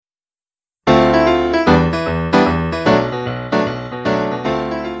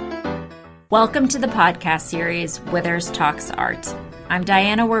Welcome to the podcast series, Withers Talks Art. I'm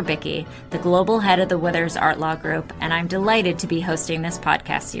Diana Werbicki, the global head of the Withers Art Law Group, and I'm delighted to be hosting this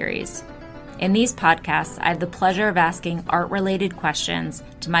podcast series. In these podcasts, I have the pleasure of asking art-related questions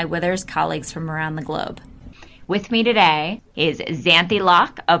to my Withers colleagues from around the globe. With me today is Xanthi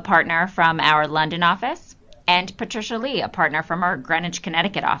Locke, a partner from our London office, and Patricia Lee, a partner from our Greenwich,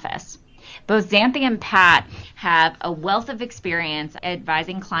 Connecticut office. Both Xanthi and Pat have a wealth of experience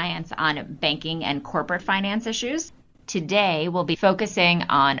advising clients on banking and corporate finance issues. Today, we'll be focusing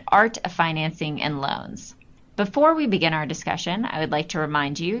on art financing and loans. Before we begin our discussion, I would like to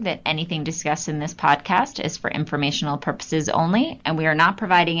remind you that anything discussed in this podcast is for informational purposes only, and we are not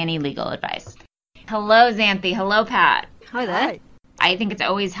providing any legal advice. Hello, Xanthi. Hello, Pat. Hi there. Hi. I think it's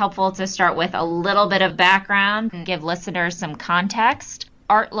always helpful to start with a little bit of background and give listeners some context.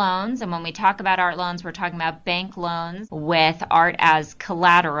 Art loans, and when we talk about art loans, we're talking about bank loans with art as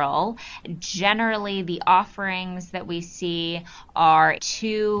collateral. Generally, the offerings that we see are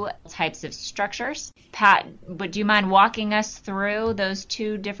two types of structures. Pat, would you mind walking us through those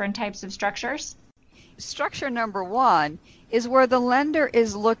two different types of structures? Structure number one is where the lender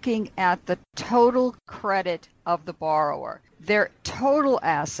is looking at the total credit of the borrower, their total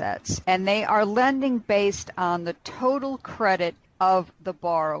assets, and they are lending based on the total credit of the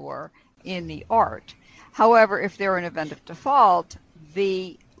borrower in the art. However, if they're in event of default,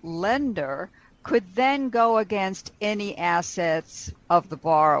 the lender could then go against any assets of the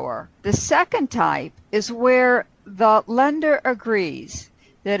borrower. The second type is where the lender agrees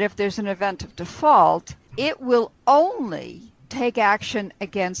that if there's an event of default, it will only take action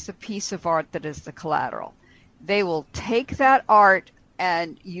against the piece of art that is the collateral. They will take that art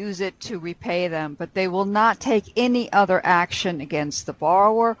and use it to repay them, but they will not take any other action against the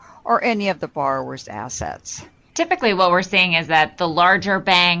borrower or any of the borrower's assets. Typically what we're seeing is that the larger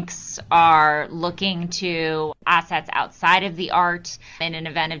banks are looking to assets outside of the art in an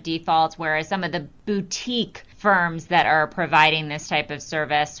event of default, whereas some of the boutique firms that are providing this type of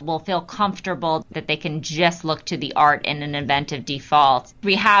service will feel comfortable that they can just look to the art in an event of default.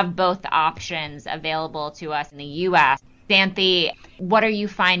 We have both options available to us in the U.S. Xanthi, what are you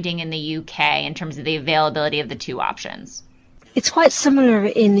finding in the UK in terms of the availability of the two options? It's quite similar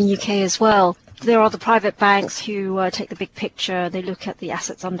in the UK as well. There are the private banks who take the big picture, they look at the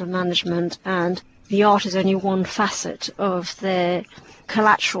assets under management, and the art is only one facet of their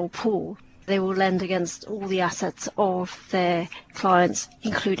collateral pool. They will lend against all the assets of their clients,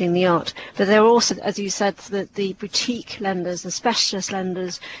 including the art. But there are also, as you said, the boutique lenders, the specialist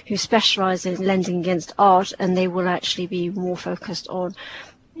lenders who specialize in lending against art, and they will actually be more focused on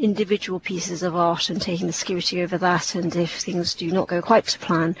individual pieces of art and taking the security over that. And if things do not go quite to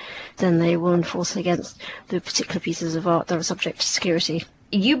plan, then they will enforce against the particular pieces of art that are subject to security.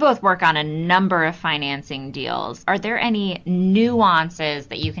 You both work on a number of financing deals. Are there any nuances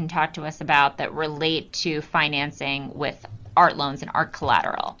that you can talk to us about that relate to financing with art loans and art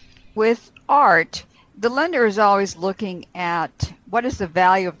collateral? With art, the lender is always looking at what is the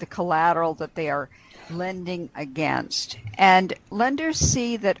value of the collateral that they are lending against. And lenders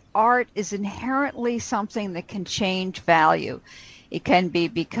see that art is inherently something that can change value. It can be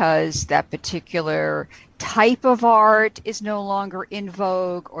because that particular type of art is no longer in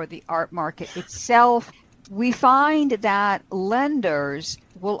vogue or the art market itself. We find that lenders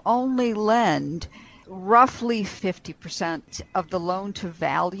will only lend roughly 50% of the loan to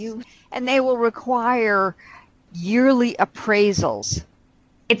value, and they will require yearly appraisals.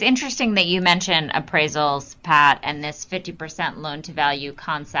 It's interesting that you mention appraisals, Pat, and this 50% loan to value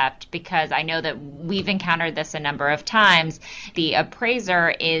concept, because I know that we've encountered this a number of times. The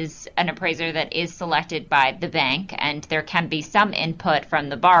appraiser is an appraiser that is selected by the bank, and there can be some input from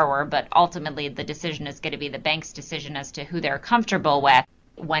the borrower, but ultimately the decision is going to be the bank's decision as to who they're comfortable with.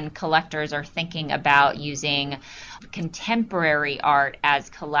 When collectors are thinking about using contemporary art as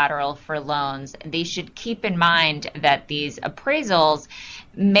collateral for loans, they should keep in mind that these appraisals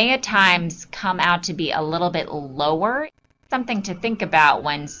may at times come out to be a little bit lower. Something to think about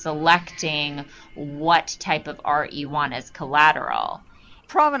when selecting what type of art you want as collateral.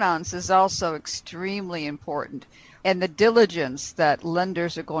 Provenance is also extremely important, and the diligence that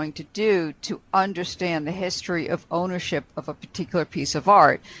lenders are going to do to understand the history of ownership of a particular piece of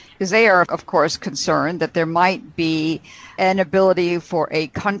art, because they are, of course, concerned that there might be an ability for a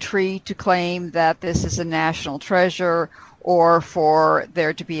country to claim that this is a national treasure, or for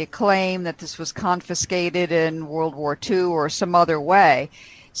there to be a claim that this was confiscated in World War II or some other way.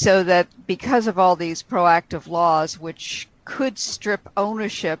 So that because of all these proactive laws which could strip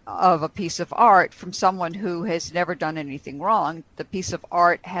ownership of a piece of art from someone who has never done anything wrong. The piece of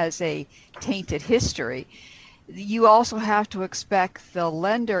art has a tainted history. You also have to expect the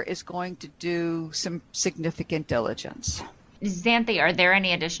lender is going to do some significant diligence. Xanthi, are there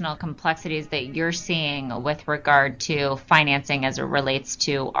any additional complexities that you're seeing with regard to financing as it relates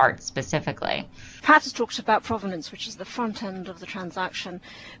to art specifically? Pat has talked about provenance, which is the front end of the transaction,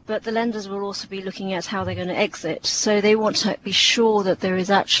 but the lenders will also be looking at how they're going to exit. So they want to be sure that there is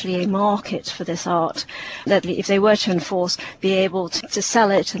actually a market for this art, that if they were to enforce, be able to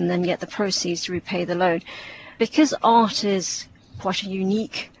sell it and then get the proceeds to repay the loan. Because art is quite a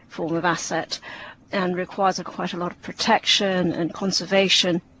unique form of asset and requires quite a lot of protection and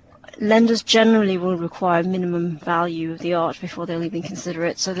conservation, lenders generally will require minimum value of the art before they'll even consider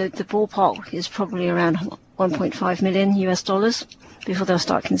it. So the ballpark is probably around 1.5 million US dollars before they'll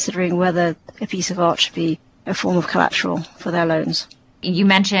start considering whether a piece of art should be a form of collateral for their loans. You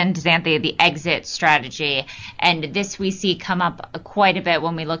mentioned, Xanthi, the exit strategy, and this we see come up quite a bit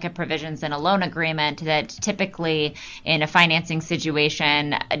when we look at provisions in a loan agreement, that typically in a financing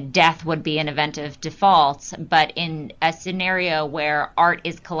situation, death would be an event of default. But in a scenario where art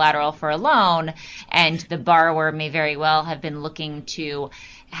is collateral for a loan and the borrower may very well have been looking to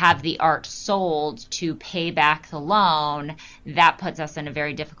have the art sold to pay back the loan, that puts us in a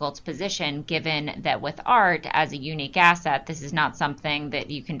very difficult position, given that with art as a unique asset, this is not something that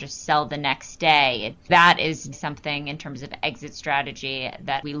you can just sell the next day. That is something in terms of exit strategy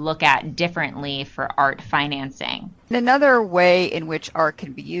that we look at differently for art financing. Another way in which art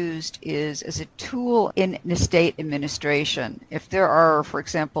can be used is as a tool in an estate administration. If there are, for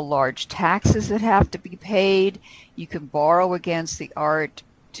example, large taxes that have to be paid, you can borrow against the art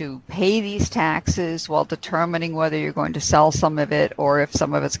to pay these taxes while determining whether you're going to sell some of it or if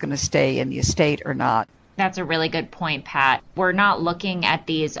some of it's going to stay in the estate or not. That's a really good point, Pat. We're not looking at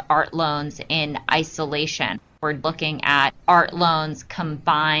these art loans in isolation. We're looking at art loans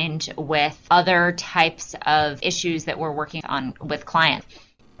combined with other types of issues that we're working on with clients.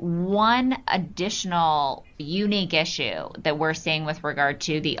 One additional unique issue that we're seeing with regard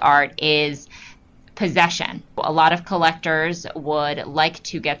to the art is possession. A lot of collectors would like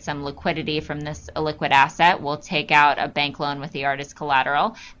to get some liquidity from this illiquid asset, will take out a bank loan with the art as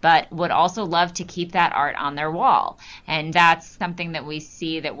collateral, but would also love to keep that art on their wall. And that's something that we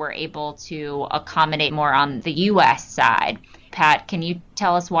see that we're able to accommodate more on the U.S. side. Pat, can you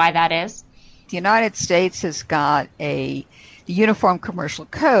tell us why that is? The United States has got the Uniform Commercial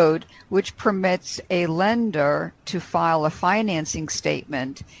Code, which permits a lender to file a financing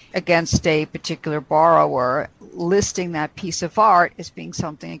statement against a particular borrower, listing that piece of art as being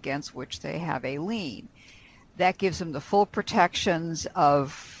something against which they have a lien. That gives them the full protections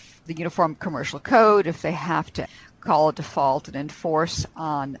of the Uniform Commercial Code. If they have to call a default and enforce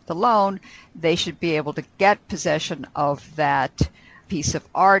on the loan, they should be able to get possession of that piece of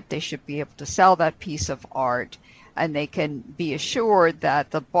art. They should be able to sell that piece of art, and they can be assured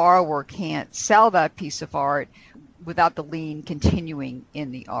that the borrower can't sell that piece of art without the lien continuing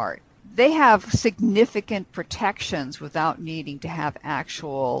in the art. They have significant protections without needing to have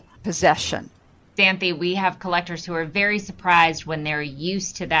actual possession. Xanthi, we have collectors who are very surprised when they're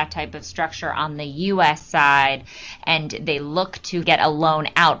used to that type of structure on the U.S. side and they look to get a loan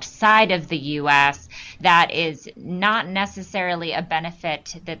outside of the U.S. That is not necessarily a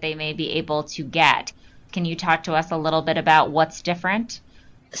benefit that they may be able to get. Can you talk to us a little bit about what's different?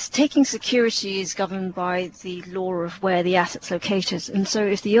 Taking security is governed by the law of where the asset's located. And so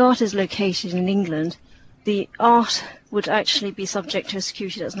if the art is located in England, the art would actually be subject to a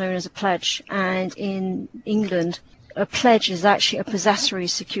security that's known as a pledge. And in England, a pledge is actually a possessory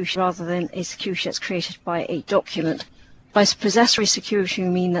security rather than a security that's created by a document. By possessory security, we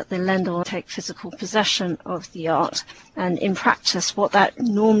mean that the lender will take physical possession of the art. And in practice, what that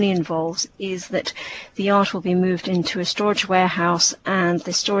normally involves is that the art will be moved into a storage warehouse, and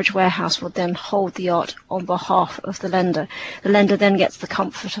the storage warehouse will then hold the art on behalf of the lender. The lender then gets the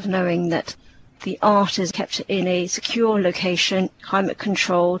comfort of knowing that the art is kept in a secure location, climate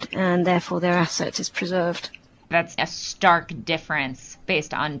controlled, and therefore their asset is preserved. That's a stark difference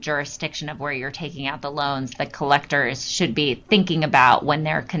based on jurisdiction of where you're taking out the loans that collectors should be thinking about when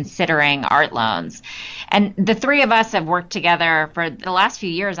they're considering art loans. And the three of us have worked together for the last few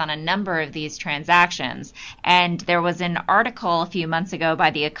years on a number of these transactions. And there was an article a few months ago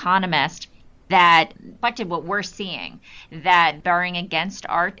by The Economist that reflected what we're seeing, that borrowing against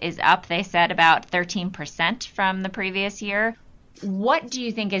art is up, they said, about 13% from the previous year. What do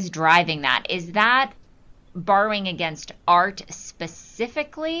you think is driving that? Is that borrowing against art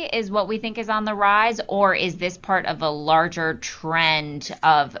specifically is what we think is on the rise, or is this part of a larger trend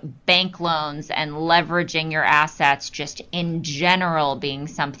of bank loans and leveraging your assets just in general being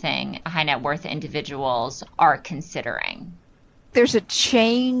something high net worth individuals are considering? There's a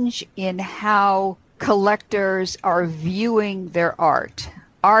change in how collectors are viewing their art.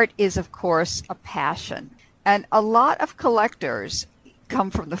 Art is, of course, a passion. And a lot of collectors come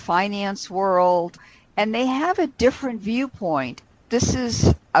from the finance world, and they have a different viewpoint. This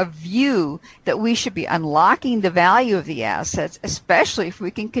is a view that we should be unlocking the value of the assets, especially if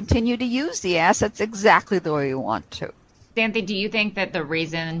we can continue to use the assets exactly the way we want to. Xanthi, do you think that the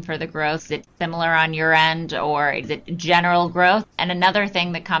reason for the growth, is it similar on your end, or is it general growth? And another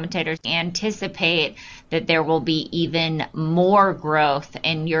thing that commentators anticipate that there will be even more growth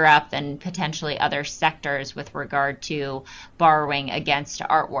in Europe and potentially other sectors with regard to borrowing against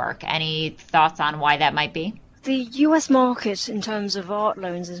artwork. Any thoughts on why that might be? The US market in terms of art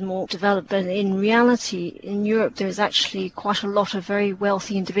loans is more developed, but in reality, in Europe, there's actually quite a lot of very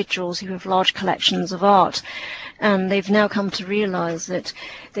wealthy individuals who have large collections of art. And they've now come to realize that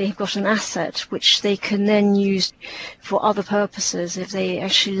they've got an asset which they can then use for other purposes. If they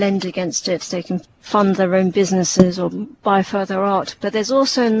actually lend against it, they can fund their own businesses or buy further art. But there's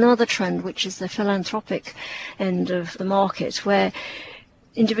also another trend, which is the philanthropic end of the market, where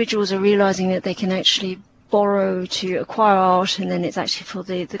individuals are realizing that they can actually borrow to acquire art, and then it's actually for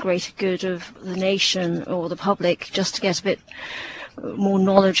the greater good of the nation or the public, just to get a bit more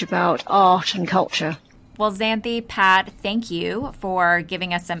knowledge about art and culture. Well, Xanthi, Pat, thank you for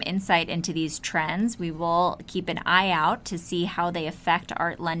giving us some insight into these trends. We will keep an eye out to see how they affect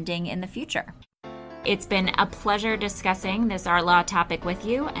art lending in the future. It's been a pleasure discussing this art law topic with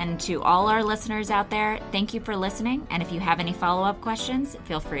you, and to all our listeners out there, thank you for listening. And if you have any follow-up questions,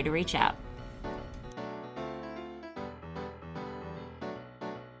 feel free to reach out.